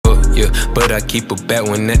yeah. But I keep her back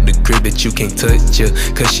when at the crib that you can't touch, yeah.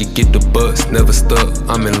 Cause she get the buzz, never stuck,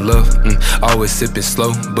 I'm in love. Always sipping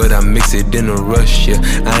slow, but I mix it in a rush, yeah.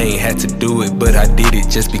 I ain't had to do it, but I did it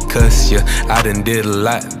just because, yeah. I done did a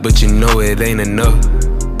lot, but you know it ain't enough,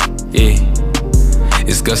 yeah.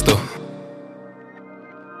 It's gusto.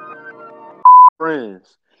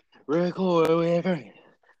 Friends, record whatever.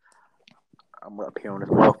 I'm up here on this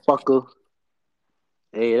motherfucker.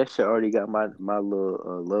 Hey, that shit already got my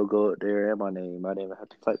little logo up there and my name. I didn't even have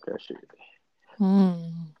to type that shit.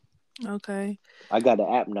 Okay. I got the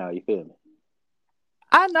app now. You feel me?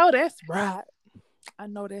 I know that's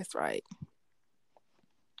right.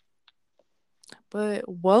 But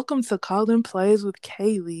welcome to Calling Plays with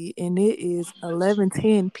Kaylee, and it is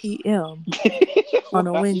 11:10 p.m. on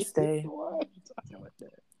a Wednesday.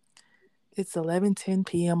 It's 11:10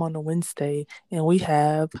 p.m. on a Wednesday, and we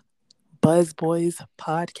have Buzz Boys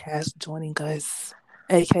podcast joining us,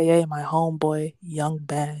 aka my homeboy Young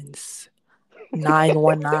Bands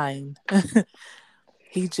 919.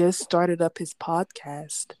 He just started up his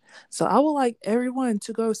podcast, so I would like everyone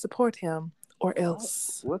to go support him, or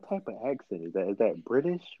else. What type of accent is that? Is that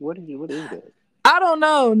British? What is that? I don't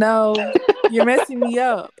know. No, you're messing me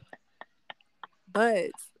up.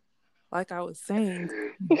 But like I was saying,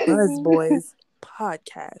 Buzz Boys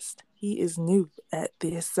podcast. He is new at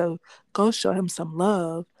this, so go show him some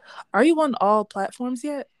love. Are you on all platforms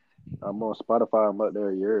yet? I'm on Spotify. I'm up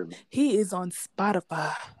there. You heard me. He is on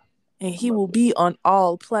Spotify, and he will be on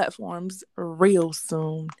all platforms real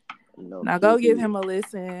soon. Now go give him a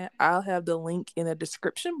listen. I'll have the link in the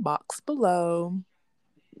description box below.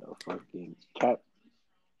 No fucking cap.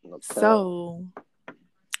 No cap. So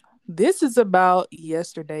this is about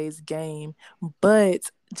yesterday's game, but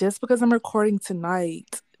just because I'm recording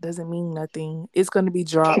tonight doesn't mean nothing. It's going to be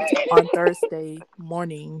dropped on Thursday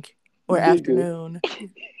morning or afternoon.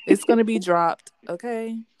 It's going to be dropped,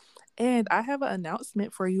 okay? And I have an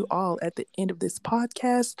announcement for you all at the end of this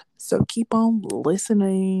podcast, so keep on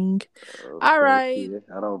listening. All right.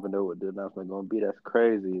 I don't even know what the announcement going to be. That's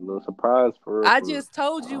crazy. A little surprise for I just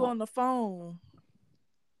told you on the phone.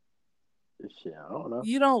 Shit, I don't know.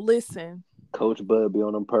 You don't listen. Coach Bud be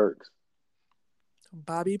on them perks.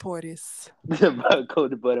 Bobby Portis.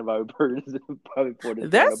 Coach Bud and Bobby Portis.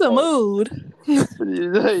 That's a mood.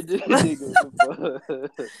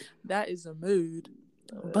 That is a mood.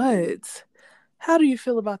 But how do you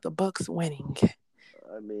feel about the Bucks winning?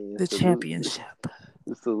 I mean, the championship.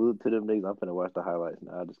 Salute to them niggas. I'm finna watch the highlights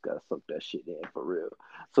now. I just gotta suck that shit in for real.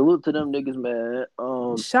 Salute to them niggas, man.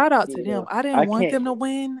 Shout out to them. I didn't want them to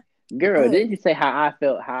win. Girl, didn't you say how I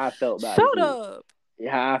felt about Shut up.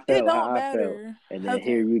 How I felt. It don't matter. And then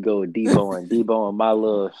here you go, Debo and my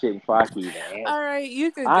little shit before I keep it. All right,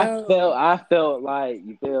 you can go. I felt like,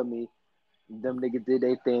 you feel me? Them niggas did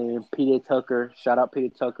their thing. Peter Tucker, shout out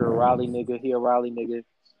Peter Tucker, Raleigh nigga. He a Raleigh nigga.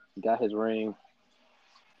 He got his ring.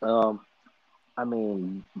 I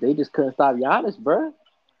mean, they just couldn't stop Giannis, bro.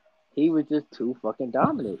 He was just too fucking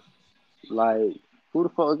dominant. Like, who the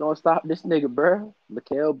fuck is gonna stop this nigga, bro?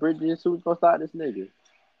 Mikal Bridges, who's gonna stop this nigga?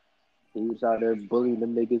 He was out there bullying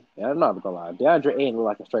them niggas. And I'm not gonna lie, DeAndre Ayton looked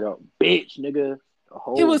like a straight up bitch, nigga.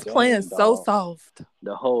 He was playing so soft.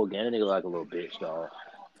 The whole game, that nigga like a little bitch, dog.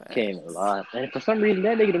 Can't even lie. And for some reason,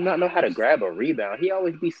 that nigga do not know how to grab a rebound. He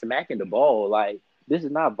always be smacking the ball. Like, this is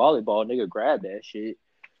not volleyball, nigga. Grab that shit.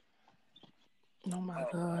 Oh my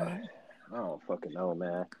god. I don't fucking know,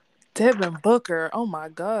 man. Devin Booker, oh my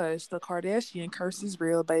gosh, the Kardashian curse is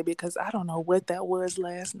real, baby, because I don't know what that was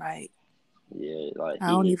last night. Yeah, like I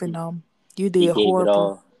don't even know. You did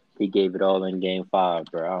horrible. He gave it all in game 5,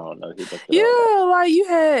 bro. I don't know. Like you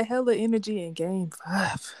had hella energy in game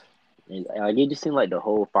 5. And, like, it just seemed like the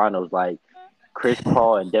whole finals, like Chris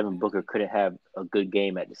Paul and Devin Booker couldn't have a good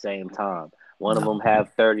game at the same time. One of them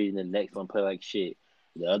have 30 and the next one play like shit.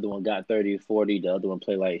 The other one got 30 or 40. The other one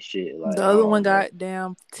play like shit. Like, the other one got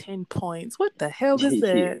damn 10 points. What the hell is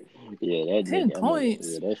that? Yeah, that 10 points.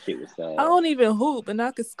 Yeah, that shit was sad. I don't even hoop, and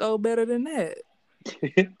I could score better than that.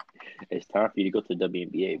 It's time for you to go to the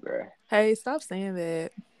WNBA, bro. Hey, stop saying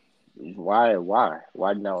that. Why? Why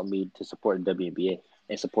not want me to support the WNBA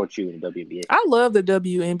and support you in the WNBA? I love the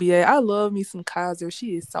WNBA. I love me some Kaiser.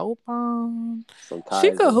 She is so fun.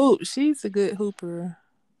 She could hoop. She's a good hooper.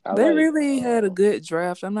 They really had a good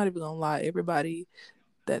draft. I'm not even gonna lie. Everybody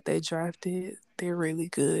that they drafted, they're really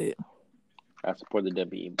good. I support the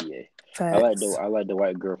WNBA. Facts. I like the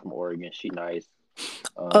white girl from Oregon. She nice.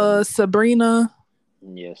 Sabrina.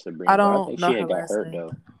 Yeah, Sabrina. I don't know she her ain't got last hurt name.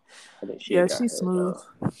 though. I think she's smooth.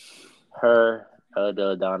 Her,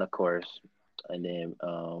 the Don, of course, and then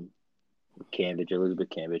Cambridge, Elizabeth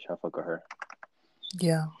Cambridge. I fuck with her.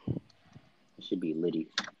 Yeah. should be litty.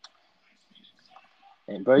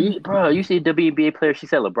 And you see the WNBA player? She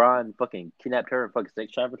said LeBron fucking kidnapped her and fucking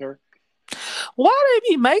sex trafficked her. Why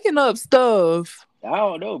they be making up stuff? I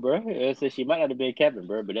don't know, bro. It said she might not have been Kevin,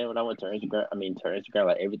 bro. But then when I went to her Instagram,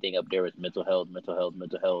 like everything up there was mental health.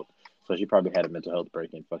 So she probably had a mental health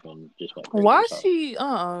break and fucking just went crazy. Why she?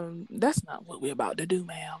 That's not what we're about to do,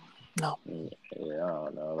 ma'am. No. Yeah, I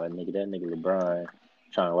don't know. That nigga LeBron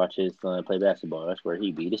trying to watch his son play basketball. That's where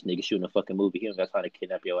he be. This nigga shooting a fucking movie. He don't got time to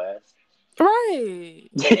kidnap your ass. Right.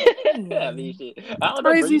 I mean, shit. I don't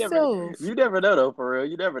know, bro. You never know, though, for real.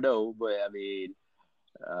 You never know. But, I mean,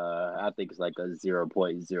 I think it's like a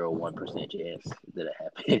 0.01% chance that it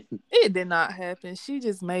happened. It did not happen. She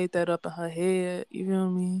just made that up in her head. You feel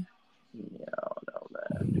me? Yeah, I don't know,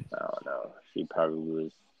 man. I don't know. She probably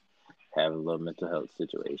was having a little mental health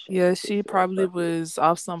situation. Yeah, she probably was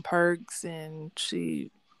off some perks and she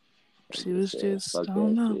was just, I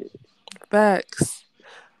don't know. Shit. Facts.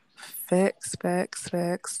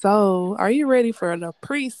 So, are you ready for the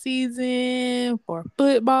preseason for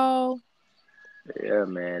football? Yeah,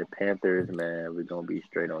 man. The Panthers, man, we're going to be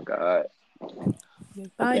straight on God.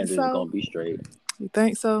 The Panthers are going to be straight. You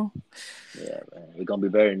think so? Yeah, man. We're going to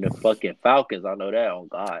be better than the fucking Falcons. I know that on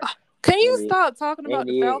God. Can you stop talking about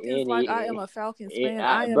the Falcons like I am a Falcons fan?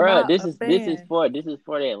 I am not a fan. This is for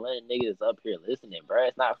the Atlanta niggas up here listening, bro.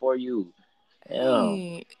 It's not for you.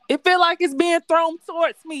 Hey, it feel like it's being thrown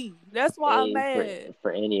towards me. That's why I'm mad.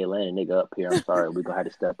 For any Atlanta nigga up here, I'm sorry. We're going to have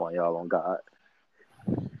to step on y'all on God.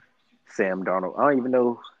 Sam Darnold. I don't even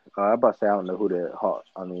know. I'm about to say I don't know who the Hawks.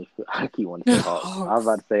 I mean, I keep wanting to say Hawks. I was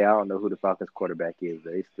about to say I don't know who the Falcons quarterback is,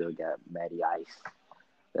 but they still got Matty Ice.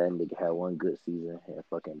 That nigga had one good season and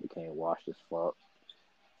fucking became washed as fuck.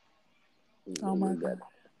 Oh my God.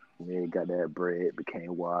 They got that bread,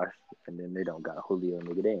 became washed, and then they don't got Julio,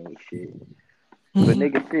 nigga. They ain't shit. But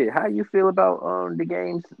nigga, shit. How you feel about the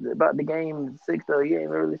game 6 though? You ain't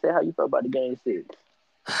really say how you felt about the game 6.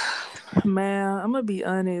 Man, I'm gonna be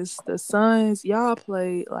honest. The Suns, y'all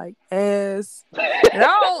played like ass. And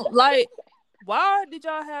I don't like. Why did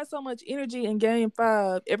y'all have so much energy in game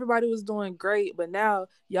 5? Everybody was doing great, but now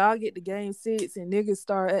y'all get to game 6 and niggas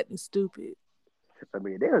start acting stupid. I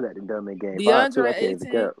mean, they was acting dumb in game 5. DeAndre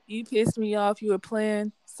Ayton, you pissed me off. You were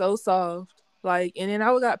playing so soft. Like, and then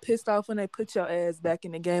I got pissed off when they put your ass back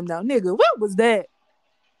in the game. Now, nigga, what was that?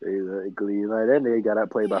 Exactly. Like, that nigga got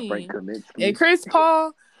outplayed by Frank Kaminsky. And Chris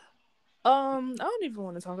Paul, I don't even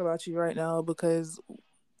want to talk about you right now because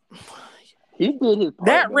he did his part.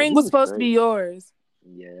 That ring was supposed to be yours.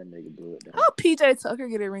 Yeah, that nigga blew it down. How PJ Tucker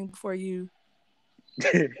get a ring before you?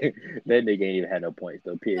 That nigga ain't even had no points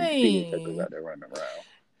though. PJ Tucker was out there running around.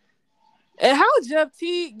 And how Jeff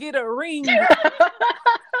Teague get a ring?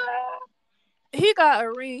 He got a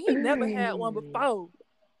ring. He never had one before.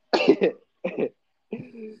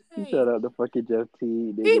 Shut up, the fucking Jeff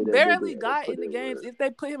Teague. He barely got in the games. If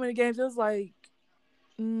they put him in the games, it was like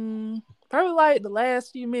probably like the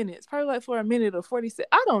last few minutes. Probably like for a minute or 40 seconds.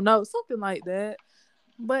 I don't know. Something like that.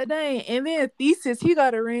 But dang. And then Thesis, he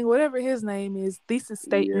got a ring. Whatever his name is. Thesis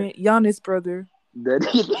Statement. Yeah. Giannis brother. That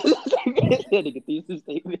nigga Thesis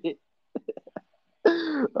Statement.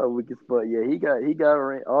 Oh, we can spot. Yeah, he got a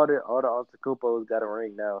ring. All the Antetokounmpos got a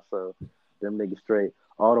ring now, so them niggas straight.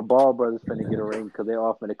 All the Ball brothers finna get a ring because they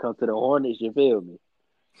all finna come to the Hornets. You feel me?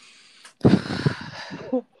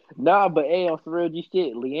 Nah, but hey, on some real G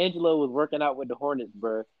shit, LiAngelo was working out with the Hornets,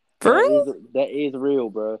 bro. For real? That is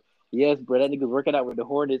real, bro. Yes, bro. That nigga was working out with the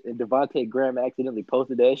Hornets, and Devontae Graham accidentally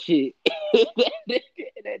posted that shit.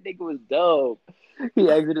 that nigga was dumb. He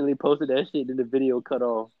accidentally posted that shit, and the video cut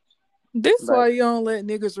off. This why you don't let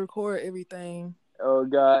niggas record everything. Oh,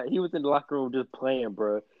 God. He was in the locker room just playing,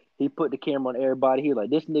 bro. He put the camera on everybody. He was like,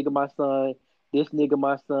 this nigga my son. This nigga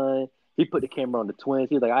my son. He put the camera on the twins.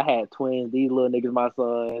 He was like, I had twins. These little niggas my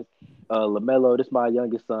sons. LaMelo, this my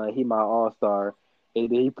youngest son. He my all-star. And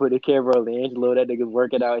then he put the camera on LiAngelo. That nigga's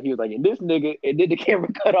working out. He was like, and this nigga. And then the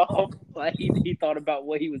camera cut off. Like, he thought about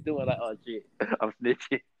what he was doing. Like, oh, shit. I'm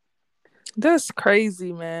snitching. That's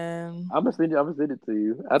crazy, man. I'm gonna send it to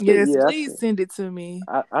you. Please send it to me.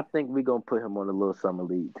 I think we're gonna put him on a little summer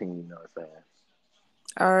league team, you know what I'm saying?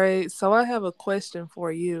 All right, so I have a question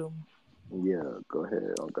for you. Yeah, go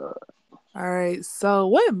ahead. Oh God. All right, so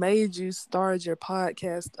what made you start your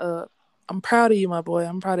podcast up? I'm proud of you, my boy.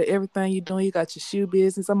 I'm proud of everything you're doing. You got your shoe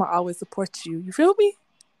business. I'm gonna always support you. You feel me?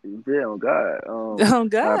 Yeah, on God. On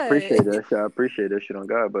God. I appreciate that shit. I appreciate that shit on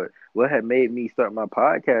God. But what had made me start my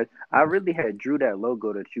podcast, I really had drew that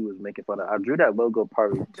logo that you was making fun of. I drew that logo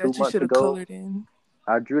probably 2 months ago. Colored in.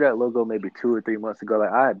 I drew that logo maybe 2 or 3 months ago. Like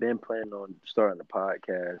I had been planning on starting the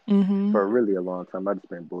podcast for really a long time. I just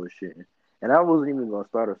been bullshitting. And I wasn't even gonna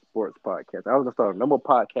start a sports podcast. I was gonna start a normal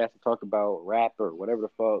podcast to talk about rap or whatever the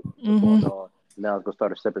fuck was going on. Now I was gonna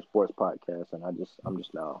start a separate sports podcast, and I'm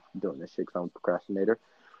just now doing this shit because I'm a procrastinator.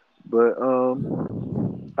 But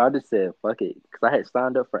I just said fuck it because I had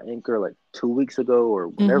signed up for Anchor like 2 weeks ago or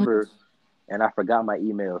whenever, and I forgot my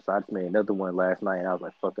email, so I just made another one last night, and I was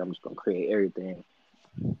like, fuck it, I'm just gonna create everything,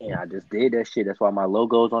 and I just did that shit. That's why my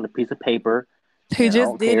logo's on a piece of paper. He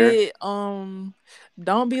just did it.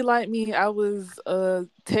 Don't be like me. I was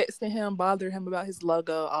texting him, bothering him about his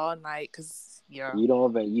logo all night because you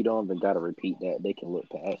don't even gotta repeat that. They can look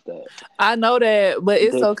past that. I know that, but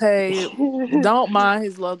it's okay. Don't mind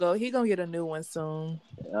his logo. He gonna get a new one soon.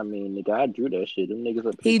 I mean, the guy drew that shit. Them niggas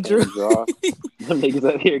up here can't draw. Them niggas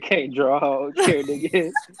up here can't draw. I don't care,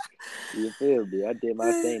 nigga. You feel me? I did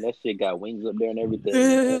my thing. That shit got wings up there and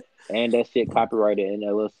everything. And that shit copyrighted in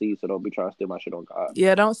LLC, so don't be trying to steal my shit on God.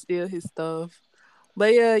 Yeah, don't steal his stuff.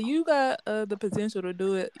 But yeah, you got the potential to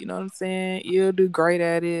do it. You know what I'm saying? You'll do great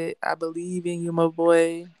at it. I believe in you, my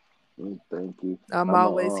boy. Thank you. I'm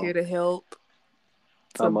always here to help,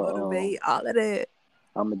 to motivate, all of that.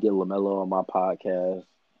 I'm gonna get LaMelo on my podcast.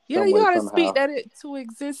 Yeah, you gotta speak that into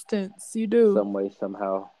existence. You do. Some way,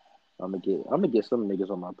 somehow. I'm gonna get some niggas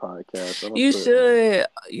on my podcast. You should.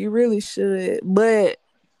 You really should. But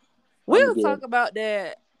we'll talk about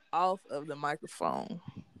that off of the microphone.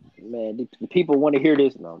 Man, the people want to hear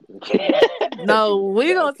this. No,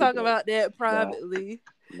 we're gonna talk about that privately.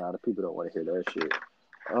 Nah, the people don't want to hear that shit.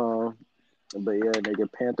 But yeah,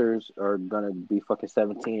 nigga, Panthers are gonna be fucking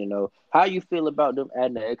 17-0. How you feel about them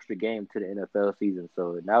adding an extra game to the NFL season?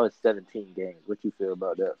 So now it's 17 games. What you feel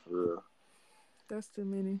about that for real? That's too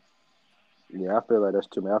many. Yeah, I feel like that's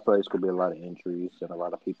too many. I feel like it's gonna be a lot of injuries and a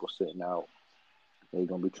lot of people sitting out. They're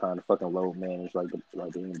gonna be trying to fucking load manage like the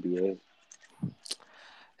NBA.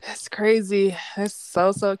 That's crazy. That's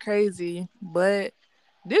so crazy. But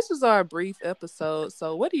this was our brief episode.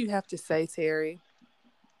 So what do you have to say, Terry?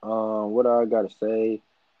 What I gotta say,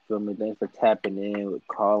 feel me? Thanks for tapping in with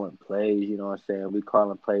calling plays. You know what I'm saying? We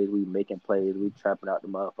calling plays, we making plays, we trapping out the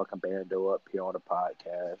motherfucking bando up here on the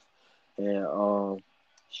podcast. And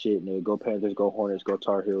shit, nigga, go Panthers, go Hornets, go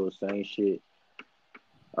Tar Heels, same shit.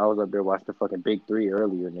 I was up there watching the fucking Big Three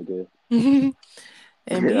earlier, nigga.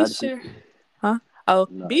 And be sure, huh? Oh,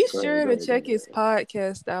 be sure to check his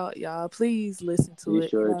podcast out, y'all. Please listen to it. Be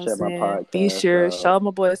sure to check my podcast. Be sure, show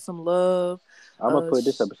my boy some love. I'm gonna put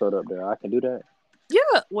this episode up there. I can do that.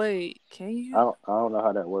 Yeah, wait, can you? I don't know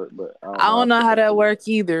how that works, but I don't know how that works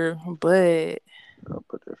either. But I'll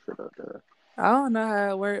put that shit up there. I don't know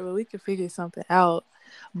how it works, but we can figure something out.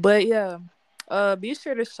 But yeah, be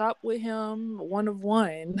sure to shop with him.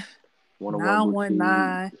 101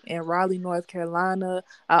 919 in Raleigh, North Carolina.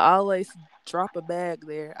 I always drop a bag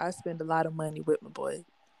there. I spend a lot of money with my boy.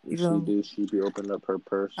 She be opening up her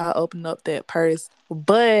purse. I open up that purse.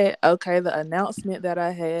 But okay, the announcement that I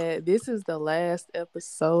had, this is the last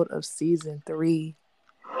episode of season 3.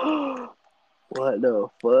 What the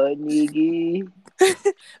fuck, nigga?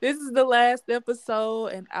 This is the last episode,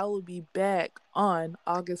 and I will be back on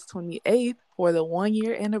August 28th for the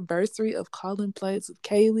 1-year anniversary of Calling Plays with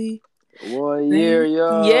Kaylee. 1 year,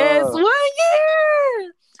 y'all. Yes, 1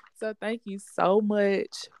 year. So thank you so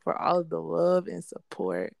much for all of the love and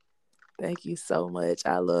support. Thank you so much.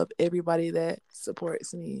 I love everybody that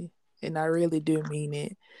supports me, and I really do mean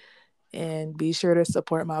it. And be sure to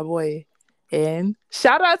support my boy. And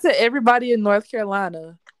shout out to everybody in North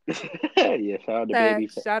Carolina. Yeah, shout out to Baby.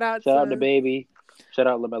 Shout out to Baby. Shout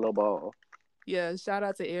out LaMelo Ball. Yeah, shout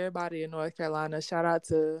out to everybody in North Carolina. Shout out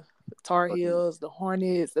to the Tar Heels, the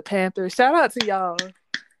Hornets, the Panthers. Shout out to y'all.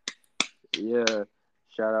 Yeah.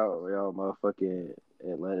 Shout out y'all motherfucking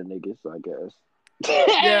Atlanta niggas, I guess.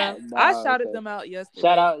 Yeah, I shouted them out yesterday.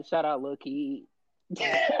 Shout out Lil Key.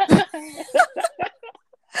 Shout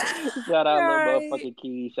out Lil motherfucking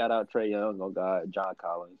Key. Shout out Trae Young. Oh God, John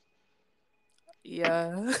Collins.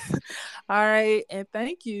 Yeah. All right, and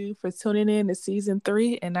thank you for tuning in to season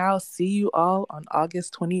 3, and I'll see you all on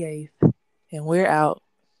August 28th. And we're out.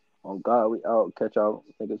 Oh God, we out. Catch y'all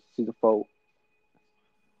niggas season 4.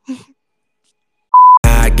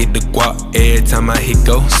 I get the guap every time I hit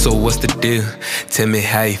go, so what's the deal? Tell me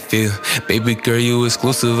how you feel. Baby girl, you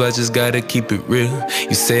exclusive, I just gotta keep it real.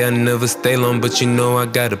 You say I never stay long, but you know I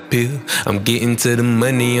got a pill. I'm getting to the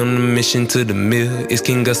money, on the mission to the mill. It's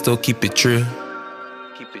King Gusto, keep it true.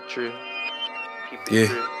 Keep it true. Keep it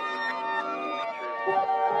true.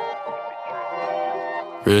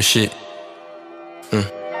 Real shit.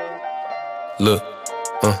 Look,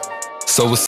 so what's